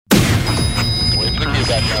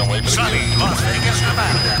Sunny Las Vegas,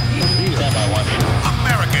 Nevada.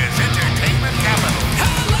 America's entertainment capital.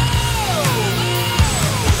 Hello!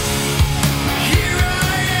 Here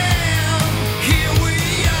I am, here we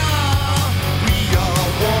are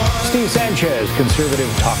one. Steve Sanchez,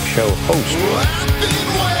 conservative talk show host. I've been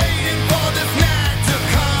waiting for this night to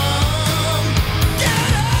come.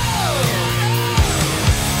 Get up!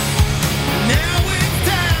 Now it's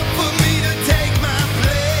time for me to take my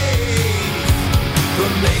place.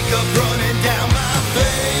 The makeup running down my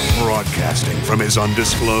face. Broadcasting from his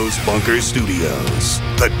undisclosed bunker studios,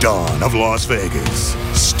 the dawn of Las Vegas,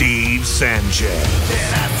 Steve Sanchez.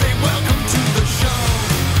 Then I say welcome to the show.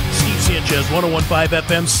 Steve Sanchez, 101.5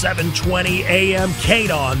 FM, 720 AM,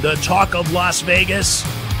 KDON, the talk of Las Vegas.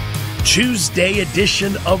 Tuesday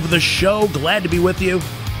edition of the show. Glad to be with you.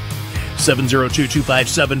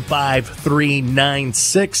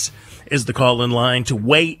 702-257-5396 is the call-in line to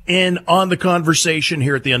weigh in on the conversation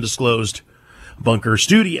here at the Undisclosed Bunker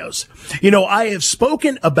Studios. You know, I have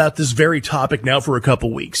spoken about this very topic now for a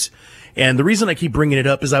couple weeks. And the reason I keep bringing it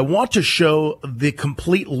up is I want to show the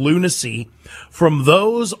complete lunacy from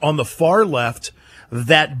those on the far left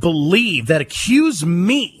that believe, that accuse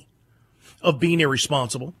me of being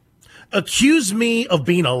irresponsible, accuse me of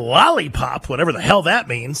being a lollipop, whatever the hell that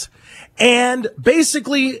means, and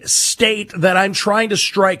basically state that I'm trying to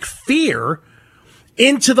strike fear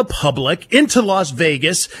into the public, into Las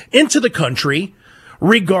Vegas, into the country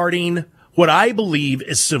regarding what I believe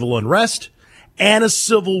is civil unrest and a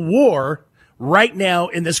civil war right now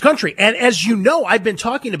in this country. And as you know, I've been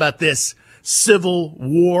talking about this civil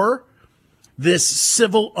war, this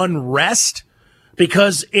civil unrest,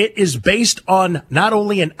 because it is based on not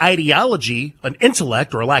only an ideology, an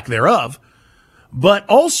intellect or a lack thereof, but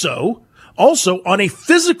also on a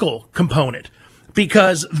physical component,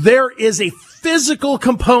 because there is a physical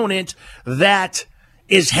component that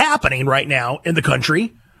is happening right now in the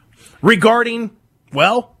country regarding,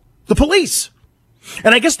 well, the police.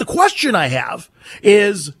 And I guess the question I have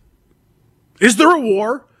is there a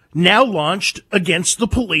war now launched against the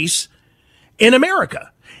police in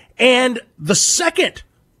America? And the second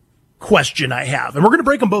question I have, and we're going to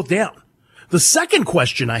break them both down. The second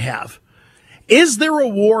question I have, is there a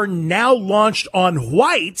war now launched on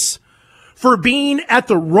whites for being at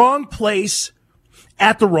the wrong place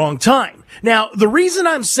at the wrong time? Now, the reason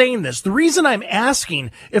I'm saying this, the reason I'm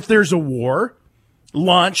asking if there's a war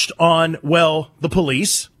launched on, well, the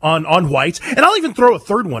police, on whites, and I'll even throw a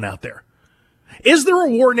third one out there. Is there a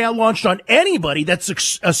war now launched on anybody that's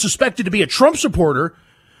suspected to be a Trump supporter,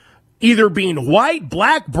 either being white,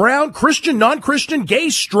 black, brown, Christian, non-Christian, gay,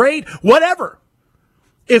 straight, whatever?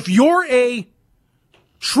 If you're a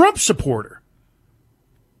Trump supporter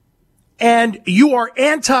and you are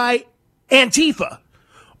anti-Antifa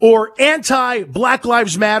or anti-Black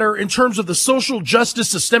Lives Matter in terms of the social justice,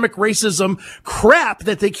 systemic racism crap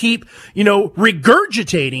that they keep,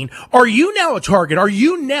 regurgitating, are you now a target?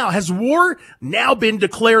 Has war now been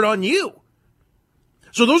declared on you?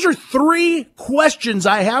 So those are three questions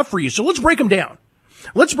I have for you. So let's break them down.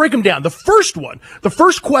 The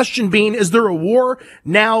first question being, is there a war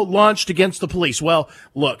now launched against the police? Well,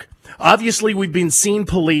 look, obviously we've been seeing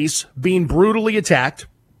police being brutally attacked,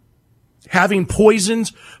 having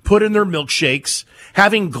poisons put in their milkshakes,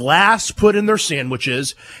 having glass put in their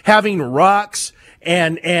sandwiches, having rocks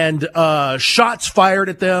and shots fired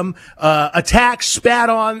at them, attacks spat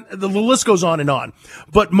on, the list goes on and on.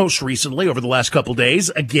 But most recently, over the last couple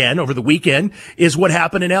days, again, over the weekend, is what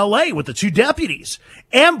happened in LA with the two deputies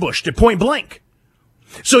ambushed at point blank.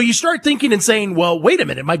 So you start thinking and saying, well, wait a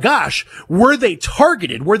minute, my gosh, were they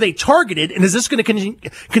targeted? And is this going to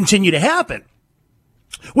continue to happen?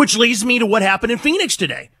 Which leads me to what happened in Phoenix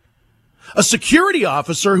today. A security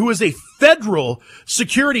officer who is a federal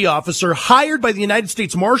security officer hired by the United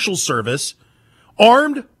States Marshal Service,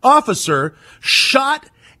 armed officer, shot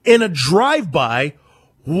in a drive-by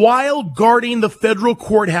while guarding the federal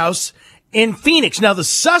courthouse in Phoenix. Now, the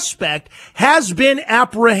suspect has been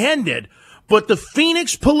apprehended, but the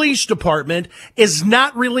Phoenix Police Department is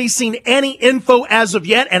not releasing any info as of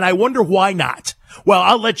yet, and I wonder why not. Well,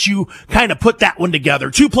 I'll let you kind of put that one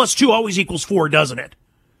together. 2 + 2 always equals 4, doesn't it?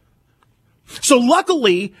 So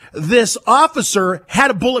luckily, this officer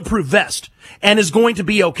had a bulletproof vest and is going to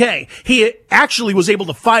be okay. He actually was able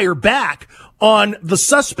to fire back on the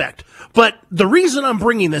suspect. But the reason I'm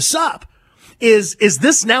bringing this up is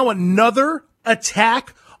this now another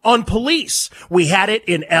attack on police? We had it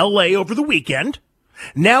in LA over the weekend.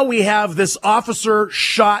 Now we have this officer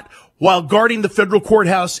shot while guarding the federal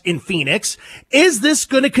courthouse in Phoenix. Is this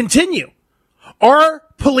going to continue? Are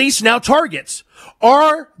police now targets?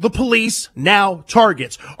 Are the police now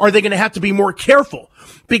targets? Are they going to have to be more careful?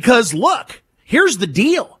 Because look, here's the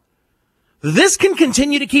deal. This can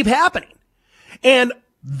continue to keep happening. And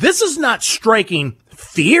this is not striking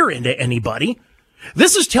fear into anybody.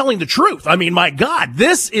 This is telling the truth. I mean, my God,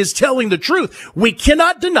 this is telling the truth. We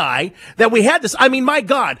cannot deny that we had this. I mean, my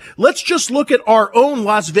God, let's just look at our own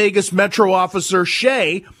Las Vegas Metro officer,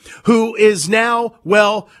 Shay, who is now,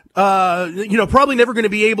 probably never going to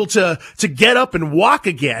be able to get up and walk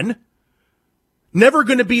again. Never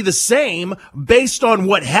going to be the same based on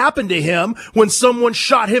what happened to him when someone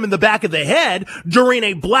shot him in the back of the head during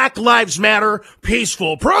a Black Lives Matter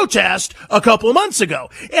peaceful protest a couple of months ago.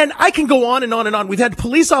 And I can go on and on and on. We've had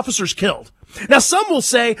police officers killed. Now, some will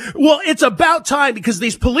say, well, it's about time because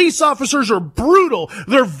these police officers are brutal.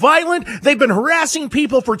 They're violent. They've been harassing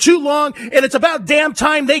people for too long, and it's about damn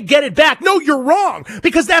time they get it back. No, you're wrong,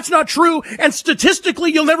 because that's not true. And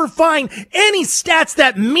statistically, you'll never find any stats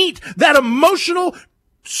that meet that emotional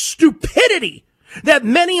stupidity that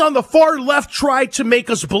many on the far left try to make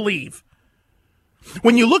us believe.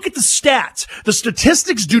 When you look at the stats, the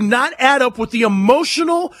statistics do not add up with the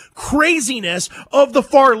emotional craziness of the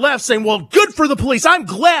far left saying, well, good for the police. I'm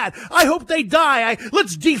glad. I hope they die.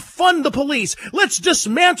 Let's defund the police. Let's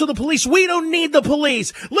dismantle the police. We don't need the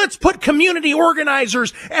police. Let's put community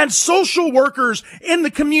organizers and social workers in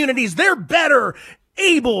the communities. They're better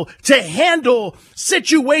able to handle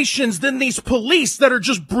situations than these police that are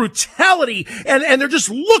just brutality and they're just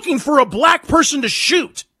looking for a black person to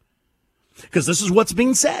shoot. Because this is what's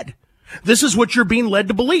being said. This is what you're being led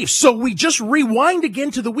to believe. So we just rewind again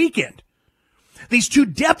to the weekend. These two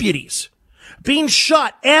deputies being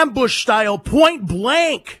shot ambush style, point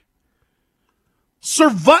blank,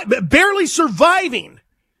 barely surviving.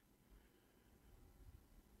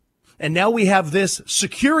 And now we have this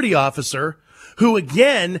security officer who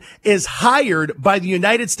again is hired by the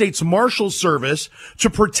United States Marshal Service to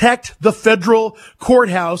protect the federal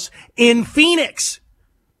courthouse in Phoenix.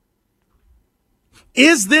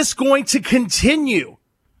 Is this going to continue?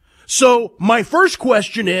 So my first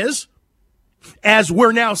question is, as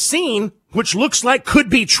we're now seeing, which looks like could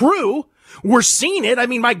be true, we're seeing it. I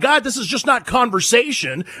mean, my God, this is just not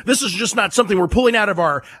conversation. This is just not something we're pulling out of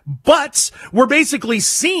our butts. We're basically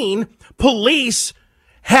seeing police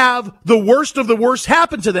have the worst of the worst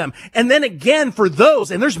happen to them. And then again, for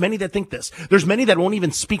those, and there's many that think this, there's many that won't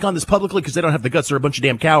even speak on this publicly because they don't have the guts. They're a bunch of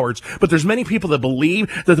damn cowards. But there's many people that believe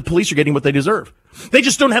that the police are getting what they deserve. They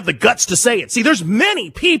just don't have the guts to say it. See, there's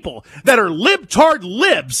many people that are libtard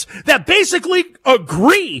libs that basically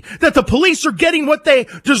agree that the police are getting what they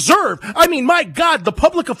deserve. I mean, my God, the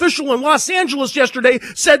public official in Los Angeles yesterday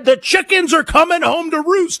said the chickens are coming home to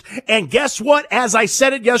roost. And guess what? As I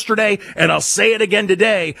said it yesterday, and I'll say it again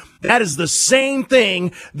today, that is the same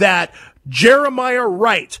thing that Jeremiah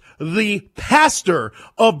Wright, the pastor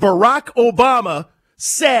of Barack Obama,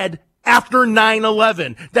 said after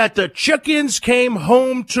 9/11, that the chickens came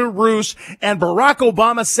home to roost, and Barack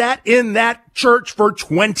Obama sat in that church for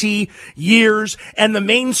 20 years, and the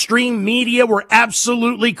mainstream media were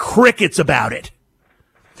absolutely crickets about it.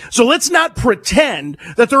 So let's not pretend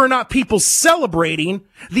that there are not people celebrating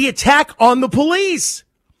the attack on the police.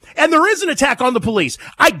 And there is an attack on the police.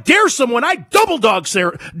 I dare double dog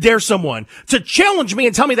dare someone to challenge me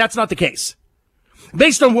and tell me that's not the case.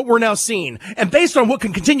 Based on what we're now seeing and based on what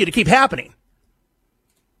can continue to keep happening.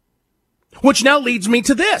 Which now leads me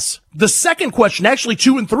to this. The second question, actually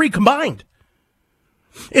 2 and 3 combined.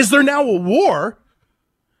 Is there now a war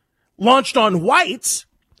launched on whites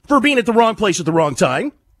for being at the wrong place at the wrong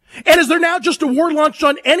time? And is there now just a war launched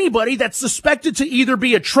on anybody that's suspected to either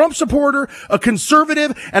be a Trump supporter, a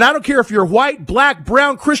conservative, and I don't care if you're white, black,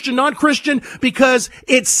 brown, Christian, non-Christian, because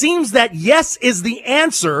it seems that yes is the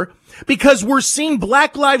answer, because we're seeing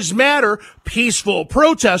Black Lives Matter peaceful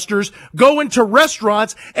protesters go into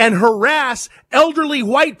restaurants and harass elderly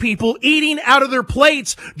white people eating out of their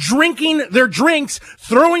plates, drinking their drinks,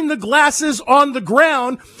 throwing the glasses on the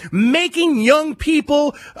ground, making young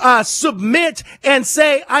people submit and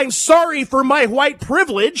say, I'm sorry for my white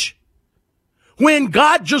privilege, when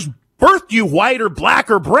God just birthed you white or black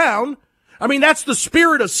or brown. I mean, that's the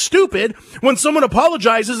spirit of stupid when someone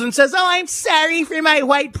apologizes and says, oh, I'm sorry for my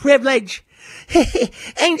white privilege.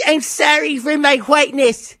 I'm sorry for my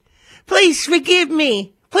whiteness. Please forgive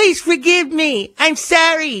me. Please forgive me. I'm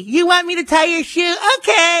sorry. You want me to tie your shoe?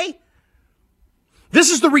 Okay. This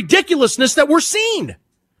is the ridiculousness that we're seeing.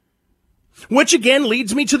 Which again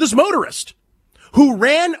leads me to this motorist who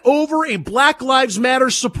ran over a Black Lives Matter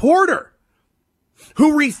supporter,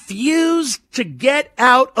 who refused to get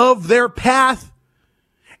out of their path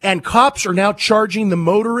and cops are now charging the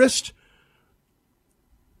motorist.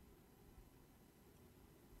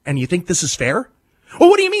 And you think this is fair? Well,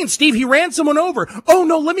 what do you mean, Steve? He ran someone over. Oh,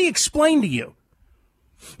 no, let me explain to you.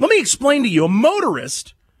 A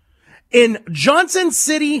motorist in Johnson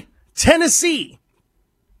City, Tennessee,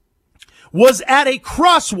 was at a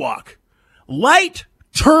crosswalk. Light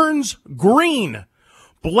turns green.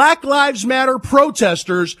 Black Lives Matter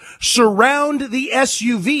protesters surround the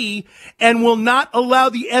SUV and will not allow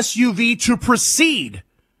the SUV to proceed.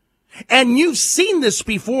 And you've seen this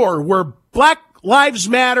before where Black Lives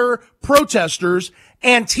Matter protesters,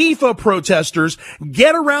 Antifa protesters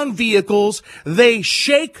get around vehicles, they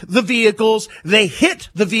shake the vehicles, they hit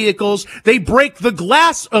the vehicles, they break the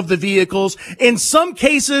glass of the vehicles. In some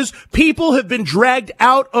cases, people have been dragged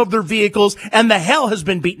out of their vehicles and the hell has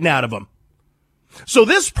been beaten out of them. So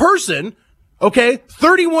this person,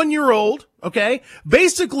 31-year-old,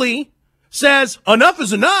 basically says, enough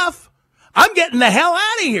is enough. I'm getting the hell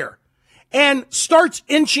out of here. And starts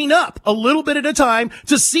inching up a little bit at a time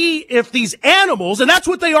to see if these animals, and that's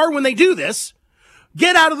what they are when they do this,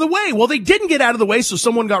 get out of the way. Well, they didn't get out of the way, so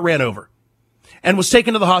someone got ran over and was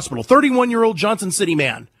taken to the hospital. 31-year-old Johnson City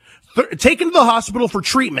man, taken to the hospital for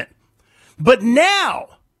treatment. But now,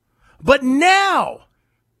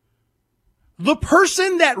 the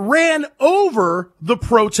person that ran over the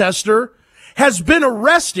protester has been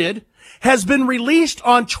arrested, has been released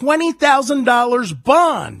on $20,000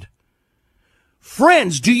 bond.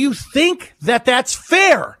 Friends, do you think that that's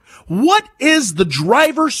fair? What is the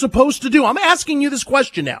driver supposed to do? I'm asking you this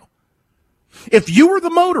question now. If you were the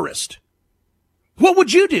motorist, what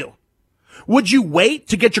would you do? Would you wait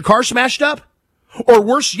to get your car smashed up? Or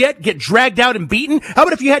worse yet, get dragged out and beaten? How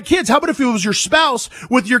about if you had kids? How about if it was your spouse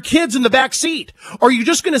with your kids in the back seat? Are you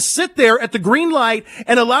just going to sit there at the green light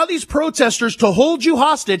and allow these protesters to hold you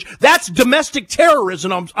hostage? That's domestic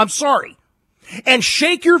terrorism. I'm sorry. And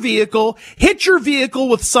shake your vehicle, hit your vehicle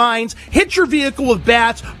with signs, hit your vehicle with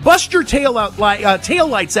bats, bust your tail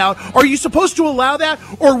lights out. Are you supposed to allow that?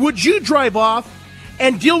 Or would you drive off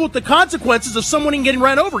and deal with the consequences of someone getting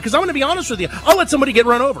run over? Because I'm going to be honest with you. I'll let somebody get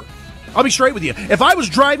run over. I'll be straight with you. If I was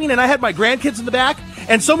driving and I had my grandkids in the back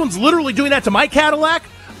and someone's literally doing that to my Cadillac,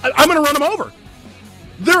 I'm going to run them over.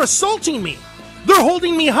 They're assaulting me. They're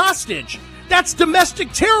holding me hostage. That's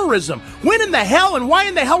domestic terrorism. When in the hell and why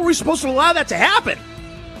in the hell were we supposed to allow that to happen?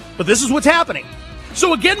 But this is what's happening.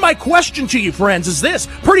 So again, my question to you, friends, is this.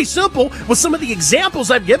 Pretty simple with some of the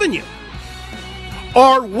examples I've given you.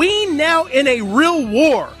 Are we now in a real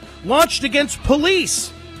war launched against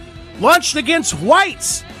police, launched against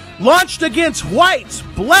whites,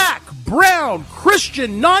 black, brown,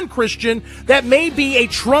 Christian, non-Christian, that may be a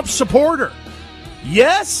Trump supporter?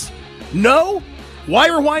 Yes? No? Why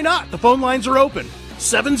or why not? The phone lines are open.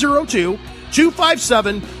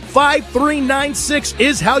 702-257-5396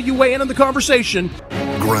 is how you weigh in on the conversation.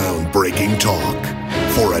 Groundbreaking talk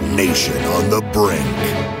for a nation on the brink.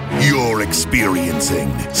 You're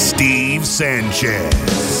experiencing Steve Sanchez.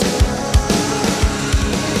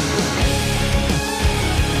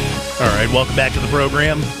 All right, welcome back to the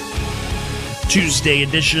program. Tuesday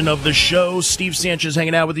edition of the show. Steve Sanchez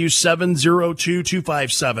hanging out with you.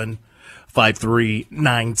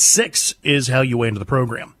 702-257-5396 is how you weigh into the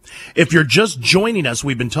program. If you're just joining us,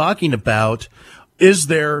 we've been talking about, is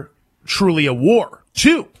there truly a war?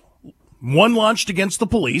 Two. One launched against the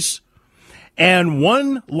police, and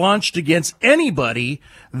one launched against anybody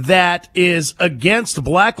that is against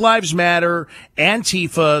Black Lives Matter,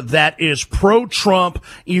 Antifa, that is pro-Trump,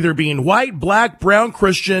 either being white, black, brown,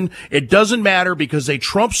 Christian. It doesn't matter, because a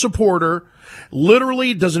Trump supporter,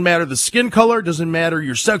 literally doesn't matter the skin color, doesn't matter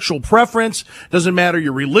your sexual preference, doesn't matter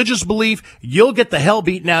your religious belief. You'll get the hell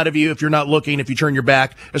beaten out of you if you're not looking, if you turn your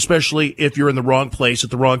back, especially if you're in the wrong place at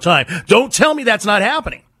the wrong time. Don't tell me that's not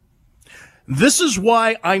happening. This is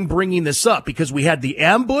why I'm bringing this up, because we had the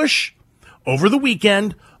ambush over the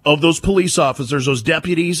weekend of those police officers, those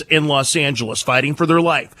deputies in Los Angeles fighting for their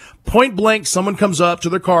life. Point blank, someone comes up to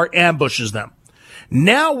their car, ambushes them.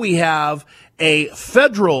 Now we have a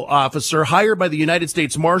federal officer hired by the United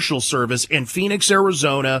States Marshal Service in Phoenix,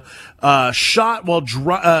 Arizona, shot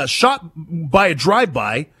by a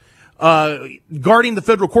drive-by, guarding the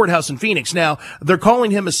federal courthouse in Phoenix. Now, they're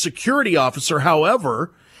calling him a security officer.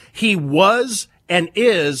 However, he was and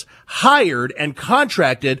is hired and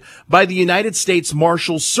contracted by the United States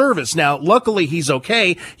Marshal Service. Now, luckily, he's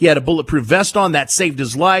okay. He had a bulletproof vest on. That saved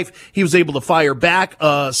his life. He was able to fire back.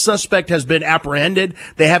 A suspect has been apprehended.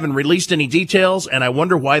 They haven't released any details, and I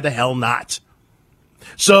wonder why the hell not.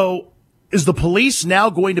 So, is the police now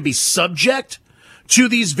going to be subject to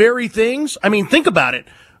these very things? I mean, think about it.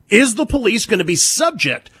 Is the police going to be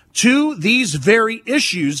subject to these very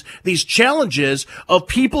issues, these challenges of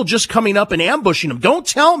people just coming up and ambushing them? Don't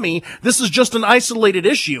tell me this is just an isolated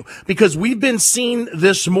issue, because we've been seeing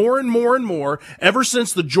this more and more and more ever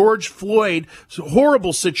since the George Floyd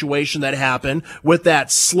horrible situation that happened with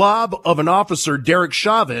that slob of an officer, Derek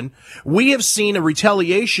Chauvin. We have seen a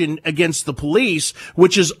retaliation against the police,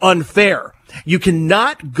 which is unfair. You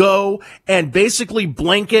cannot go and basically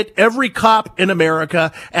blanket every cop in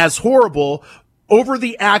America as horrible over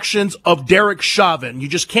the actions of Derek Chauvin. You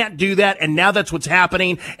just can't do that, and now that's what's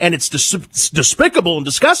happening, and it's despicable and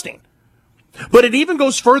disgusting. But it even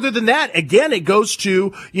goes further than that. Again, it goes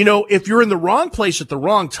to, if you're in the wrong place at the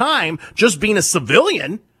wrong time, just being a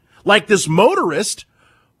civilian, like this motorist,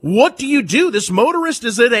 what do you do? This motorist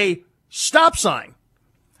is at a stop sign,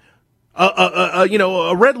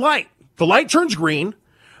 a red light. The light turns green.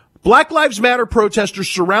 Black Lives Matter protesters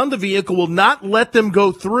surround the vehicle, will not let them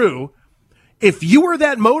go through. If you were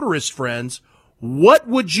that motorist, friends, what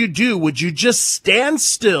would you do? Would you just stand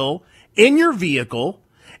still in your vehicle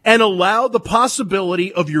and allow the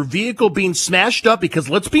possibility of your vehicle being smashed up? Because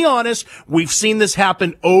let's be honest, we've seen this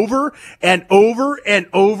happen over and over and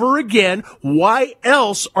over again. Why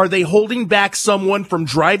else are they holding back someone from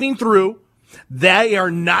driving through? They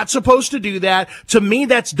are not supposed to do that. To me,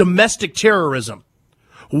 that's domestic terrorism.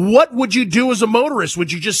 What would you do as a motorist?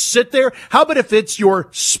 Would you just sit there? How about if it's your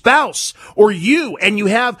spouse or you and you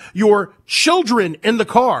have your children in the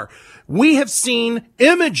car? We have seen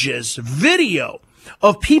images, video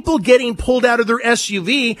of people getting pulled out of their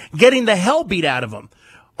SUV, getting the hell beat out of them.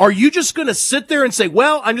 Are you just going to sit there and say,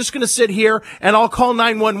 well, I'm just going to sit here and I'll call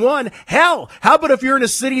 911? Hell, how about if you're in a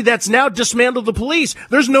city that's now dismantled the police?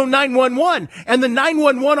 There's no 911. And the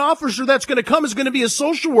 911 officer that's going to come is going to be a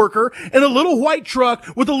social worker in a little white truck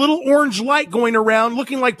with a little orange light going around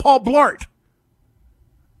looking like Paul Blart.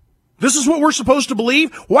 This is what we're supposed to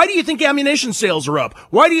believe? Why do you think ammunition sales are up?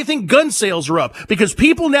 Why do you think gun sales are up? Because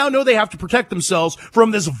people now know they have to protect themselves from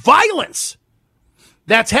this violence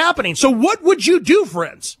that's happening. So what would you do,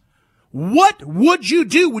 friends? What would you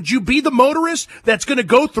do? Would you be the motorist that's going to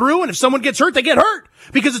go through, and if someone gets hurt, they get hurt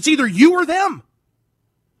because it's either you or them?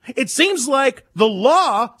 It seems like the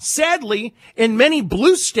law, sadly, in many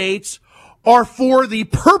blue states are for the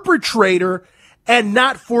perpetrator and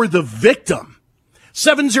not for the victim.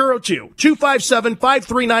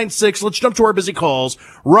 702-257-5396. Let's jump to our busy calls.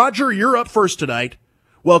 Roger, you're up first tonight.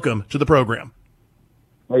 Welcome to the program.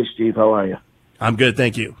 Hey, Steve, how are you? I'm good,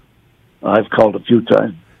 thank you. I've called a few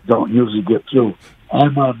times. Don't usually get through.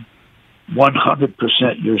 I'm on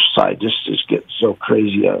 100% your side. This is getting so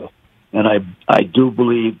crazy. And I do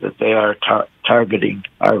believe that they are targeting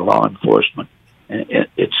our law enforcement. And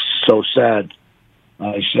it's so sad.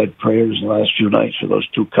 I said prayers the last few nights for those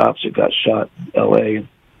two cops that got shot in L.A., and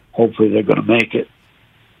hopefully they're going to make it.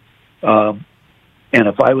 And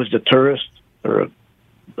if I was the tourist or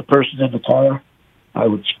the person in the car, I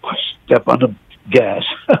would step on the gas.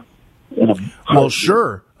 Well,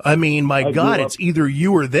 sure. I mean, my God, it's either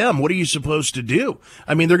you or them. What are you supposed to do?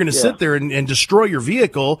 I mean, they're going to sit there and destroy your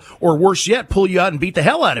vehicle, or worse yet, pull you out and beat the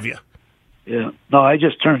hell out of you. Yeah. No, I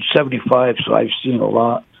just turned 75, so I've seen a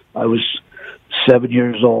lot. I was 7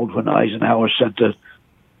 years old when Eisenhower sent the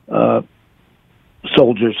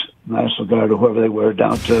soldiers, National Guard or whoever they were,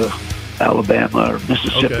 down to Alabama or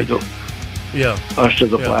Mississippi to usher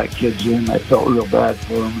the black kids in. I felt real bad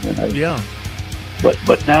for them.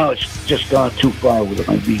 But now it's just gone too far with it.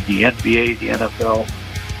 I mean, the NBA, the NFL.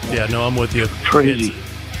 Yeah, no, I'm with you. Crazy.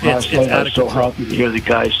 It's out of so control. happy to hear the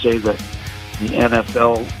guys say that the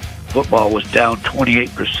NFL football was down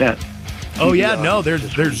 28%. Oh, yeah, no,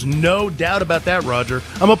 there's no doubt about that, Roger.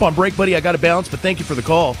 I'm up on break, buddy. I got to bounce, but thank you for the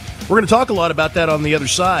call. We're going to talk a lot about that on the other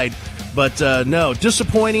side. But, no,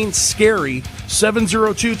 disappointing, scary.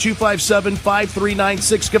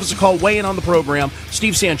 702-257-5396. Give us a call. Weigh in on the program.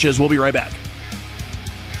 Steve Sanchez. We'll be right back.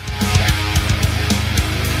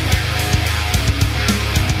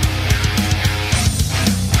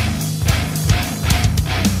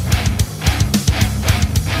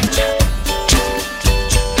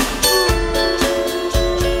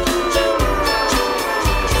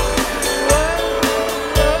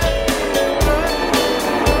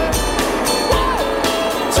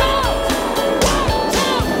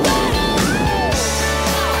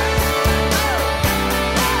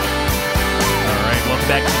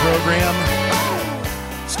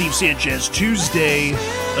 Sanchez, Tuesday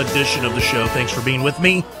edition of the show. Thanks for being with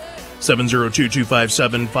me.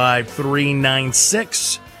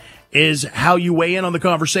 702-257-5396 is how you weigh in on the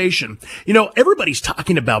conversation. You know, everybody's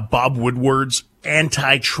talking about Bob Woodward's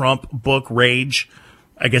anti-Trump book, Rage.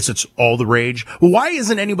 I guess it's all the rage. Why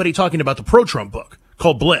isn't anybody talking about the pro-Trump book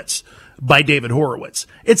called Blitz by David Horowitz?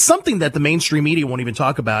 It's something that the mainstream media won't even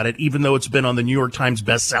talk about it, even though it's been on the New York Times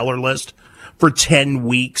bestseller list for 10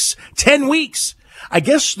 weeks. 10 weeks! I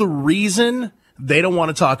guess the reason they don't want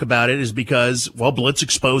to talk about it is because, well, Blitz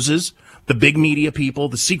exposes the big media people,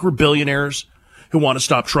 the secret billionaires who want to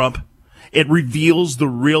stop Trump. It reveals the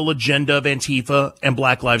real agenda of Antifa and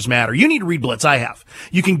Black Lives Matter. You need to read Blitz. I have.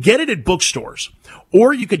 You can get it at bookstores,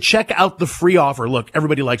 or you could check out the free offer. Look,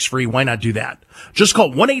 everybody likes free. Why not do that? Just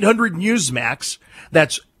call 1-800-NEWSMAX.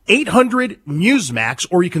 That's 800-NEWSMAX,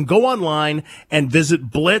 or you can go online and visit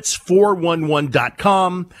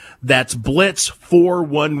blitz411.com. That's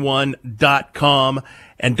blitz411.com.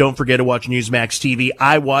 And don't forget to watch Newsmax TV.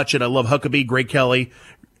 I watch it. I love Huckabee, Greg Kelly,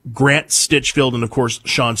 Grant Stitchfield, and of course,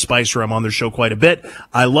 Sean Spicer. I'm on their show quite a bit.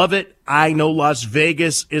 I love it. I know Las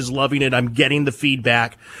Vegas is loving it. I'm getting the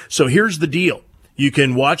feedback. So here's the deal. You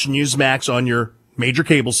can watch Newsmax on your major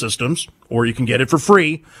cable systems, or you can get it for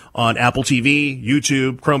free on Apple TV,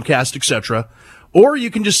 YouTube, Chromecast, etc. Or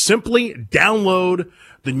you can just simply download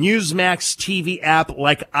the Newsmax TV app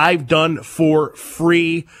like I've done for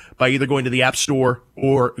free by either going to the App Store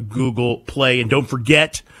or Google Play. And don't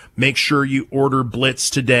forget, make sure you order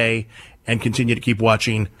Blitz today and continue to keep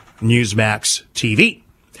watching Newsmax TV.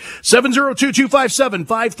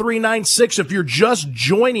 702-257-5396. If you're just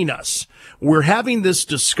joining us, we're having this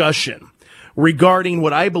discussion regarding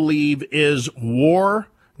what I believe is war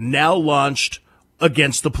now launched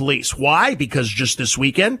against the police. Why? Because just this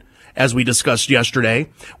weekend, as we discussed yesterday,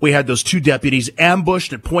 we had those two deputies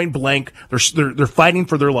ambushed at point blank. They're fighting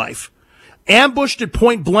for their life. Ambushed at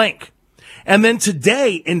point blank. And then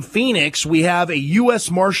today in Phoenix, we have a U.S.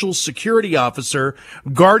 Marshals security officer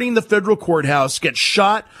guarding the federal courthouse get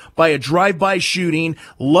shot by a drive-by shooting.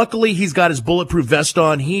 Luckily, he's got his bulletproof vest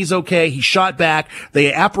on. He's okay. He shot back.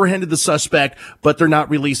 They apprehended the suspect, but they're not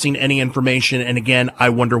releasing any information. And again, I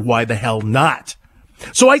wonder why the hell not.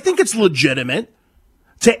 So I think it's legitimate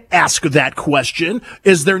to ask that question.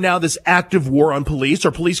 Is there now this active war on police?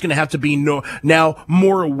 Are police going to have to be now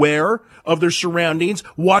more aware of their surroundings,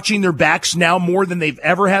 watching their backs now more than they've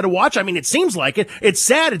ever had to watch? I mean, it seems like it. It's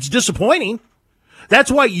sad. It's disappointing.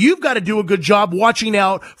 That's why you've got to do a good job watching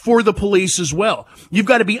out for the police as well. You've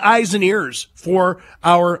got to be eyes and ears for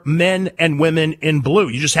our men and women in blue.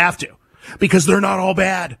 You just have to, because they're not all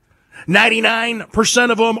bad.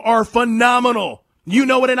 99% of them are phenomenal. You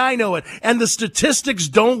know it and I know it. And the statistics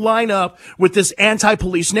don't line up with this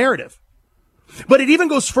anti-police narrative. But it even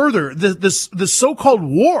goes further. This so-called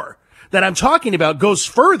war that I'm talking about goes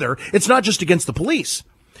further. It's not just against the police.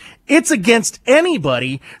 It's against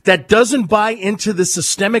anybody that doesn't buy into the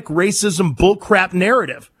systemic racism bullcrap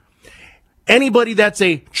narrative. Anybody that's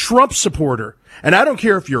a Trump supporter. And I don't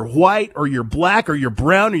care if you're white or you're black or you're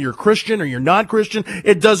brown or you're Christian or you're non-Christian.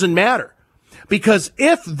 It doesn't matter. Because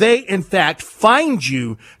if they, in fact, find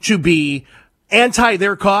you to be anti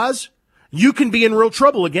their cause, you can be in real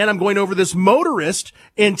trouble. Again, I'm going over this motorist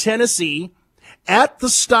in Tennessee at the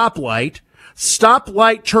stoplight.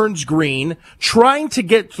 Stoplight turns green, trying to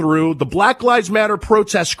get through. The Black Lives Matter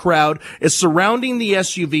protest crowd is surrounding the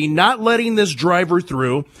SUV, not letting this driver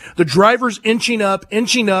through. The driver's inching up,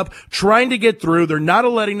 trying to get through. They're not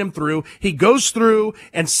letting him through. He goes through,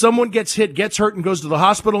 and someone gets hit, gets hurt, and goes to the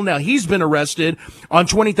hospital. Now he's been arrested on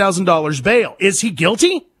 $20,000 bail. Is he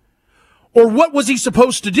guilty? Or what was he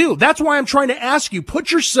supposed to do? That's why I'm trying to ask you,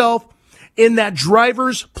 put yourself in that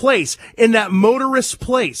driver's place, in that motorist's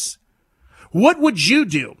place. What would you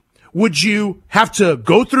do? Would you have to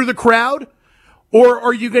go through the crowd? Or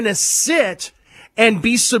are you going to sit and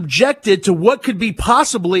be subjected to what could be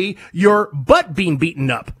possibly your butt being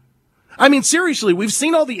beaten up? I mean, seriously, we've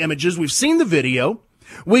seen all the images. We've seen the video.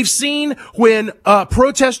 We've seen when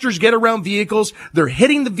protesters get around vehicles, they're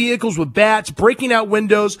hitting the vehicles with bats, breaking out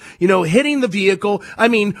windows, hitting the vehicle. I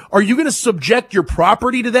mean, are you going to subject your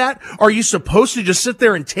property to that? Are you supposed to just sit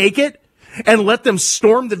there and take it and let them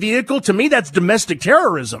storm the vehicle? To me, that's domestic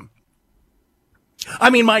terrorism. I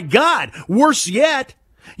mean, my God, worse yet,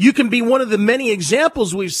 you can be one of the many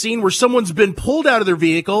examples we've seen where someone's been pulled out of their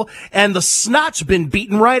vehicle and the snot's been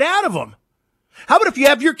beaten right out of them. How about if you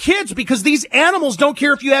have your kids? Because these animals don't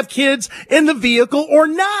care if you have kids in the vehicle or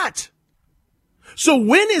not. So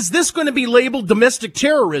when is this going to be labeled domestic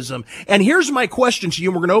terrorism? And here's my question to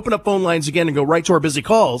you. We're going to open up phone lines again and go right to our busy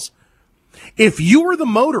calls. If you were the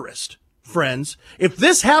motorist, friends, if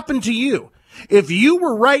this happened to you, if you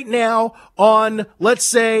were right now on, let's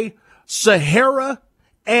say, Sahara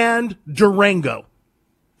and Durango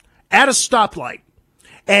at a stoplight,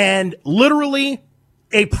 and literally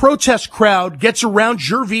a protest crowd gets around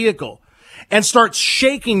your vehicle and starts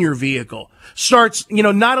shaking your vehicle, starts,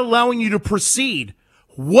 not allowing you to proceed,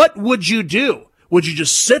 what would you do? Would you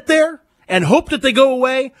just sit there and hope that they go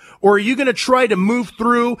away? Or are you going to try to move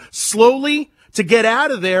through slowly to get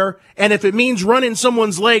out of there? And if it means running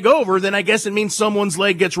someone's leg over, then I guess it means someone's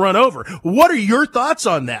leg gets run over. What are your thoughts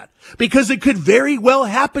on that? Because it could very well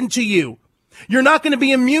happen to you. You're not going to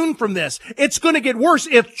be immune from this. It's going to get worse.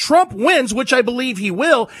 If Trump wins, which I believe he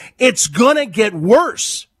will, it's going to get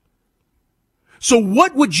worse. So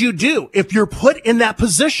what would you do if you're put in that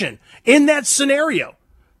position, in that scenario?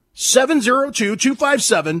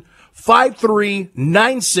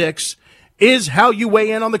 702-257-5396 is how you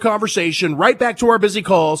weigh in on the conversation. Right back to our busy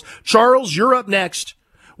calls. Charles, you're up next.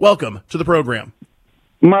 Welcome to the program.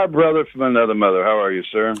 My brother from another mother. How are you,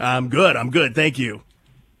 sir? I'm good. Thank you.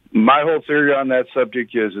 My whole theory on that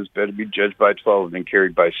subject is it's better to be judged by 12 than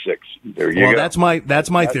carried by 6. There you go. That's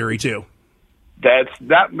my theory too. It's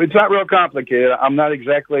not real complicated. I'm not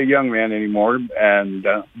exactly a young man anymore, and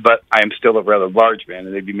but I am still a rather large man,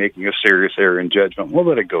 and they'd be making a serious error in judgment. We'll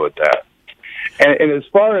let it go at that. And as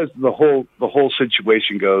far as the whole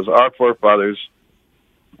situation goes, our forefathers,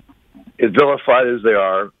 as vilified as they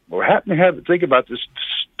are, were happened to think about this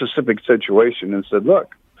specific situation and said,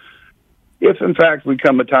 look, if in fact we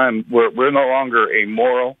come a time where we're no longer a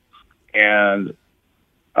moral and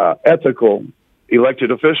ethical elected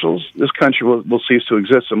officials, this country will cease to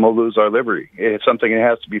exist and we'll lose our liberty. It's something that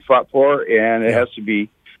has to be fought for, and it has to be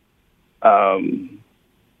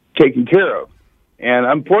taken care of. And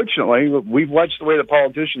unfortunately, we've watched the way the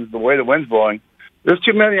politicians, the way the wind's blowing. There's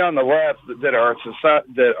too many on the left that are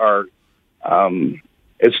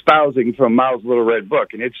espousing from Mao's Little Red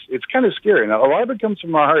Book, and it's kind of scary. Now, a lot of it comes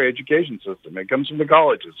from our higher education system. It comes from the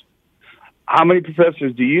colleges. How many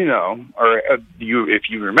professors do you know, or if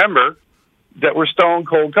you remember, that were stone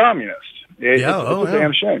cold communists? It's a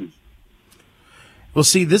damn shame. Well,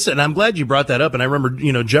 see, and I'm glad you brought that up. And I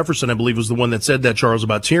remember, Jefferson, I believe, was the one that said that, Charles,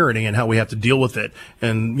 about tyranny and how we have to deal with it.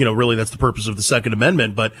 And, really that's the purpose of the Second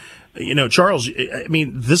Amendment. But, Charles, I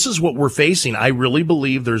mean, this is what we're facing. I really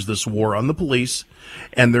believe there's this war on the police,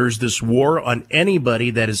 and there's this war on anybody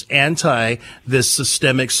that is anti this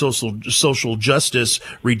systemic social justice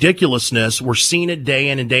ridiculousness. We're seeing it day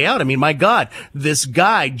in and day out. I mean, my God, this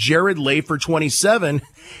guy, Jared Lafer, 27,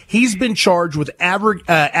 he's been charged with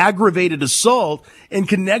aggravated assault in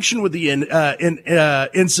connection with the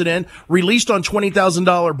incident, released on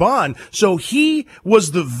 $20,000 bond. So he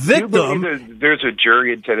was the victim. Do you believe there's a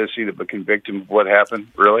jury in Tennessee that would convict him of what happened,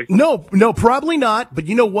 really? No, probably not. But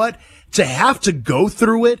you know what? To have to go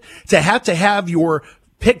through it, to have your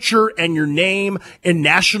picture and your name in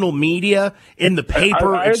national media, in the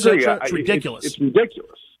paper, etc., it's ridiculous. It's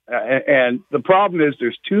ridiculous. And the problem is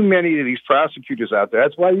there's too many of these prosecutors out there.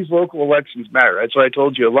 That's why these local elections matter. That's what I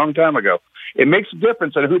told you a long time ago. It makes a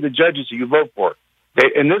difference on who the judges you vote for.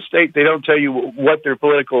 In this state, they don't tell you what their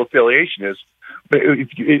political affiliation is. But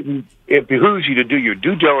it behooves you to do your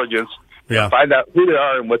due diligence and find out who they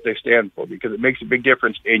are and what they stand for, because it makes a big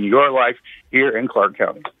difference in your life here in Clark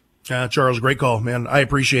County. Charles, great call, man. I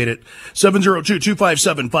appreciate it.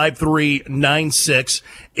 702-257-5396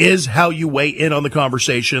 is how you weigh in on the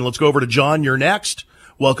conversation. Let's go over to John. You're next.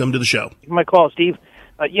 Welcome to the show. My call, Steve.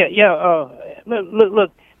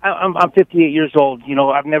 Look, I'm 58 years old.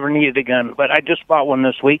 I've never needed a gun, but I just bought one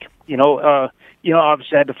this week.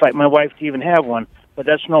 Obviously I had to fight my wife to even have one, but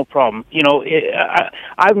that's no problem.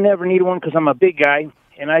 I've never needed one because I'm a big guy.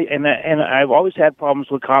 And I've always had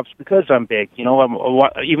problems with cops because I'm big, even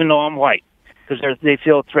though I'm white, because they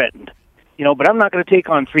feel threatened, But I'm not going to take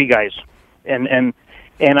on 3 guys, and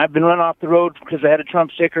I've been run off the road because I had a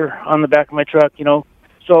Trump sticker on the back of my truck,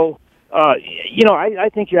 So, I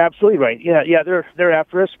think you're absolutely right. Yeah, they're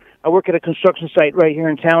after us. I work at a construction site right here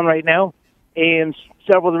in town right now, and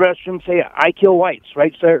several of the restrooms say I kill whites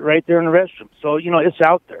right there in the restroom. So it's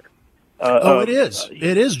out there. It is.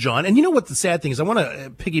 It is, John. And you know what the sad thing is? I want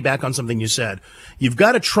to piggyback on something you said. You've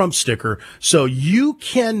got a Trump sticker, so you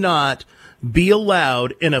cannot be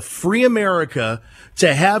allowed in a free America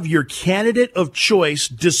to have your candidate of choice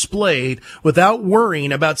displayed without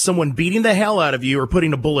worrying about someone beating the hell out of you or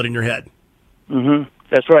putting a bullet in your head. Mm-hmm.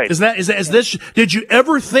 That's right. Is this? Did you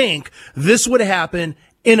ever think this would happen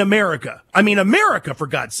in America? I mean, America, for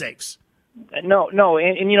God's sakes. No,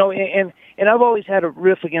 and I've always had a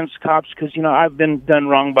riff against cops because I've been done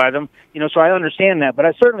wrong by them, so I understand that, but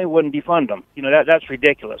I certainly wouldn't defund them. That's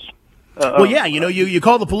ridiculous. Well, yeah, you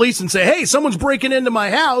call the police and say, hey, someone's breaking into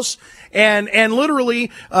my house, and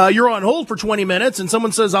literally, you're on hold for 20 minutes, and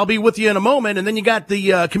someone says, I'll be with you in a moment, and then you got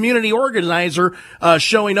the community organizer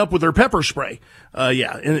showing up with their pepper spray.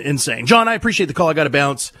 Insane. John, I appreciate the call. I got to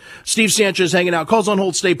bounce. Steve Sanchez hanging out. Calls on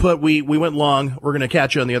hold, stay put. We went long. We're going to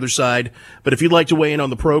catch you on the other side. But if you'd like to weigh in on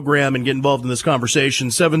the program and get involved in this conversation,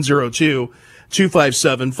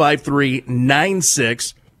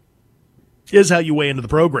 702-257-5396 is how you weigh into the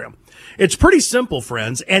program. It's pretty simple,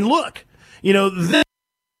 friends. And look, this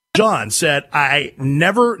John said, I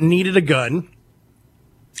never needed a gun.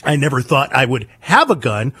 I never thought I would have a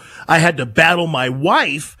gun. I had to battle my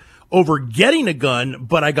wife over getting a gun,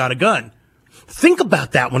 but I got a gun. Think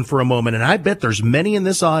about that one for a moment, and I bet there's many in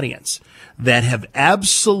this audience that have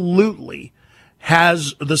absolutely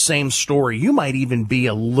has the same story. You might even be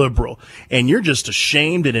a liberal, and you're just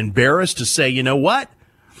ashamed and embarrassed to say, you know what?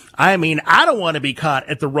 I mean, I don't want to be caught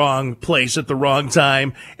at the wrong place at the wrong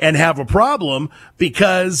time and have a problem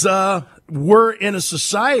because we're in a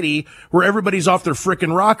society where everybody's off their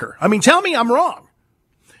frickin' rocker. I mean, tell me I'm wrong.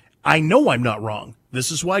 I know I'm not wrong.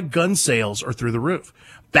 This is why gun sales are through the roof.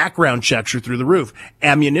 Background checks are through the roof.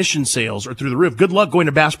 Ammunition sales are through the roof. Good luck going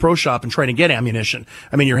to Bass Pro Shop and trying to get ammunition.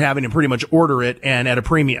 I mean, you're having to pretty much order it and at a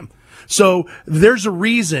premium. So there's a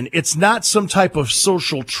reason. It's not some type of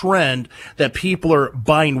social trend that people are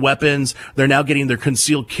buying weapons. They're now getting their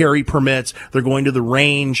concealed carry permits. They're going to the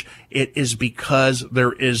range. It is because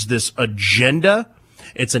there is this agenda.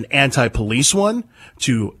 It's an anti-police one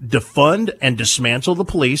to defund and dismantle the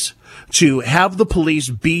police, to have the police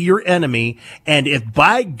be your enemy. And if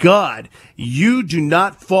by God you do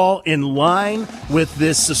not fall in line with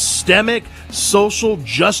this systemic social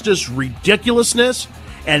justice ridiculousness,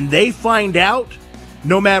 and they find out,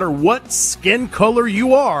 no matter what skin color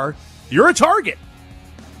you are, you're a target.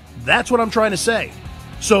 That's what I'm trying to say.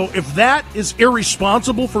 So if that is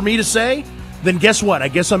irresponsible for me to say, then guess what? I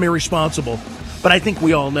guess I'm irresponsible. But I think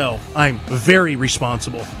we all know I'm very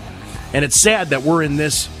responsible. And it's sad that we're in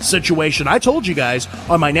this situation. I told you guys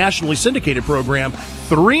on my nationally syndicated program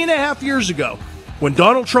 3.5 years ago, when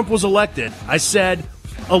Donald Trump was elected, I said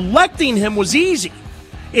electing him was easy.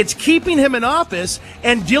 It's keeping him in office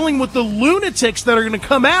and dealing with the lunatics that are going to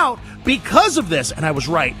come out because of this. And I was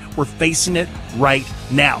right. We're facing it right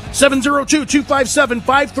now.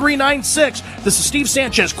 702-257-5396. This is Steve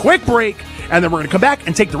Sanchez. Quick break. And then we're going to come back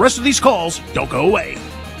and take the rest of these calls. Don't go away.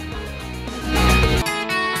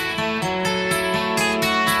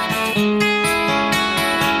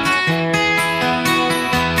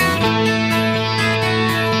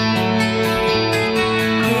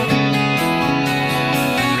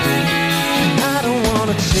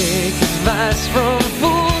 From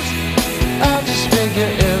fools, I'll just figure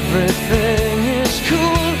everything is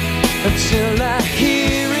cool until I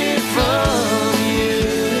hear it from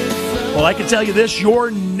you. Well, I can tell you this, you're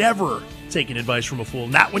never taking advice from a fool.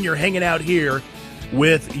 Not when you're hanging out here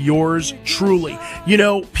with yours truly.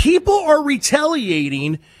 People are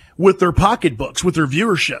retaliating with their pocketbooks, with their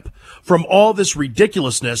viewership from all this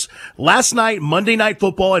ridiculousness. Last night, Monday Night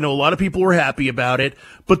Football, I know a lot of people were happy about it,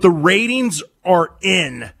 but the ratings are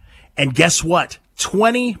in. And guess what?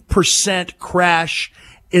 20% crash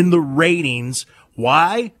in the ratings.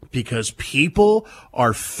 Why? Because people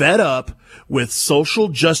are fed up with social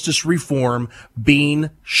justice reform being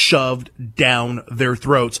shoved down their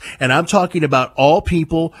throats. And I'm talking about all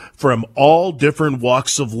people from all different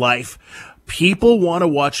walks of life. People want to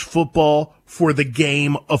watch football for the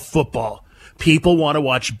game of football. People want to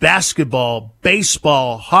watch basketball,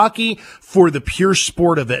 baseball, hockey for the pure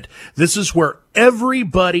sport of it. This is where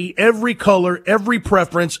everybody, every color, every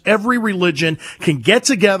preference, every religion can get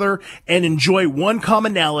together and enjoy one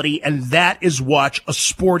commonality, and that is watch a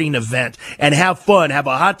sporting event and have fun, have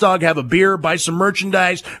a hot dog, have a beer, buy some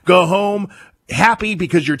merchandise, go home happy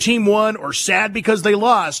because your team won or sad because they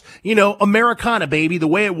lost. Americana, baby, the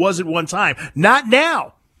way it was at one time. Not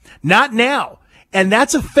now. Not now. And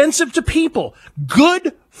that's offensive to people.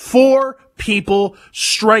 Good for people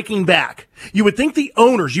striking back. You would think the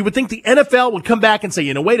owners, you would think the NFL would come back and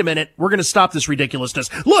say, wait a minute, we're going to stop this ridiculousness.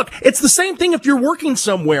 Look, it's the same thing if you're working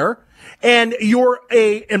somewhere and you're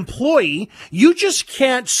a employee. You just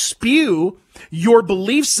can't spew your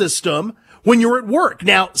belief system when you're at work.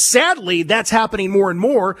 Now, sadly, that's happening more and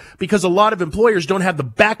more because a lot of employers don't have the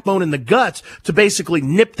backbone and the guts to basically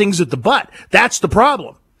nip things at the butt. That's the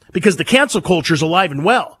problem. Because the cancel culture is alive and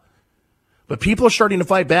well. But people are starting to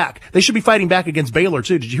fight back. They should be fighting back against Baylor,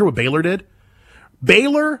 too. Did you hear what Baylor did?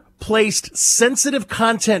 Baylor placed sensitive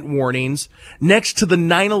content warnings next to the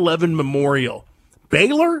 9/11 memorial.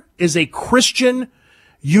 Baylor is a Christian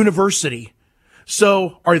university.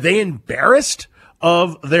 So are they embarrassed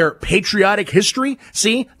of their patriotic history?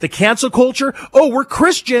 See, the cancel culture. Oh, we're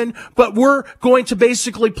Christian, but we're going to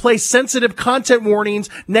basically place sensitive content warnings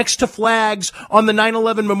next to flags on the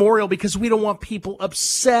 9/11 memorial because we don't want people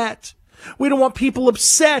upset. We don't want people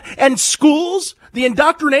upset. And schools, the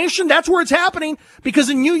indoctrination, that's where it's happening.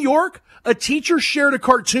 Because in New York, a teacher shared a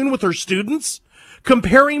cartoon with her students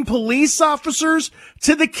comparing police officers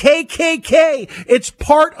to the KKK. It's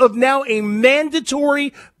part of now a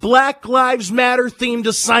mandatory Black Lives Matter themed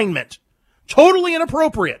assignment. Totally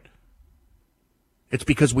inappropriate. It's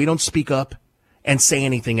because we don't speak up and say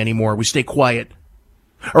anything anymore. We stay quiet.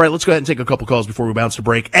 All right, let's go ahead and take a couple calls before we bounce to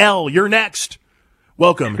break. Al, you're next.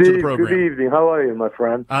 Welcome Steve, to the program. Good evening. How are you, my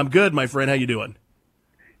friend? I'm good, my friend. How you doing?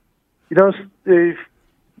 You know, Steve,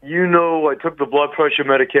 you know I took the blood pressure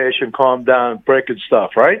medication, calmed down, breaking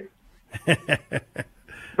stuff, right?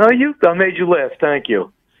 No, I made you laugh. Thank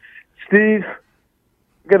you. Steve,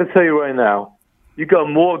 I got to tell you right now, you got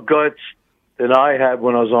more guts than I had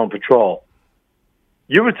when I was on patrol.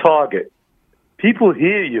 You're a target. People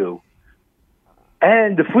hear you.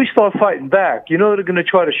 And if we start fighting back, you know they're going to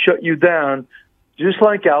try to shut you down, just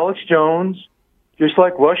like Alex Jones, just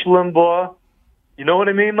like Rush Limbaugh. You know what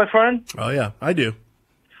I mean, my friend? Oh, yeah, I do.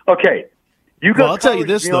 Okay. Well, I'll tell you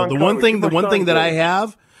this, though. The one thing that I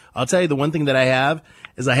have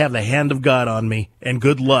is I have the hand of God on me, and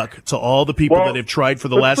good luck to all the people that have tried for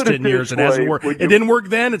the last 10 years. It hasn't worked. It didn't work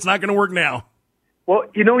then. It's not going to work now. Well,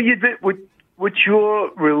 you know, you did with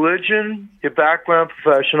your religion, your background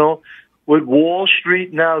professional, with Wall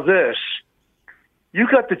Street, now this. You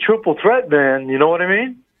got the triple threat, man. You know what I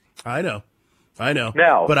mean? I know.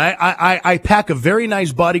 Now, but I pack a very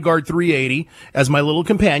nice bodyguard 380 as my little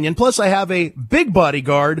companion. Plus, I have a big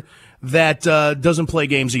bodyguard that doesn't play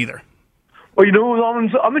games either. Well, you know,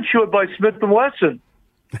 I'm insured by Smith & Wesson.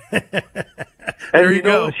 There you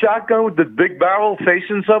go. The shotgun with the big barrel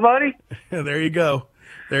facing somebody? There you go.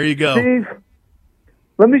 Steve,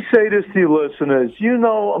 let me say this to you listeners. You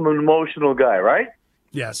know I'm an emotional guy, right?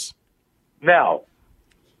 Yes. Now,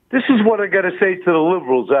 this is what I got to say to the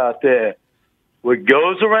liberals out there. What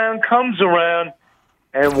goes around comes around,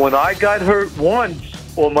 and when I got hurt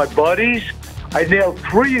once, or my buddies, I nailed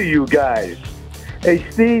 3 of you guys. Hey,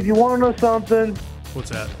 Steve, you want to know something? What's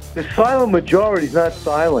that? The silent majority is not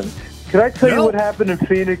silent. Can I tell you what happened in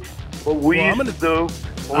Phoenix? What we used to do?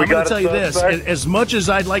 I'm going to tell you this. As much as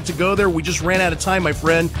I'd like to go there, we just ran out of time, my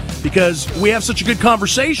friend, because we have such a good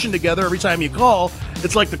conversation together every time you call.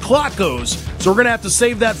 It's like the clock goes. So we're going to have to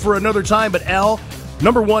save that for another time. But, Al,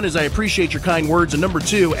 number one is I appreciate your kind words. And number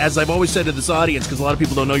two, as I've always said to this audience, because a lot of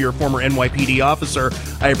people don't know you're a former NYPD officer,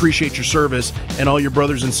 I appreciate your service and all your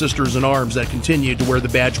brothers and sisters in arms that continue to wear the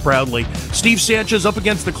badge proudly. Steve Sanchez up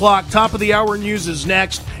against the clock. Top of the hour news is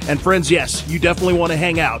next. And friends, yes, you definitely want to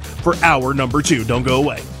hang out for hour number 2. Don't go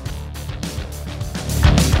away.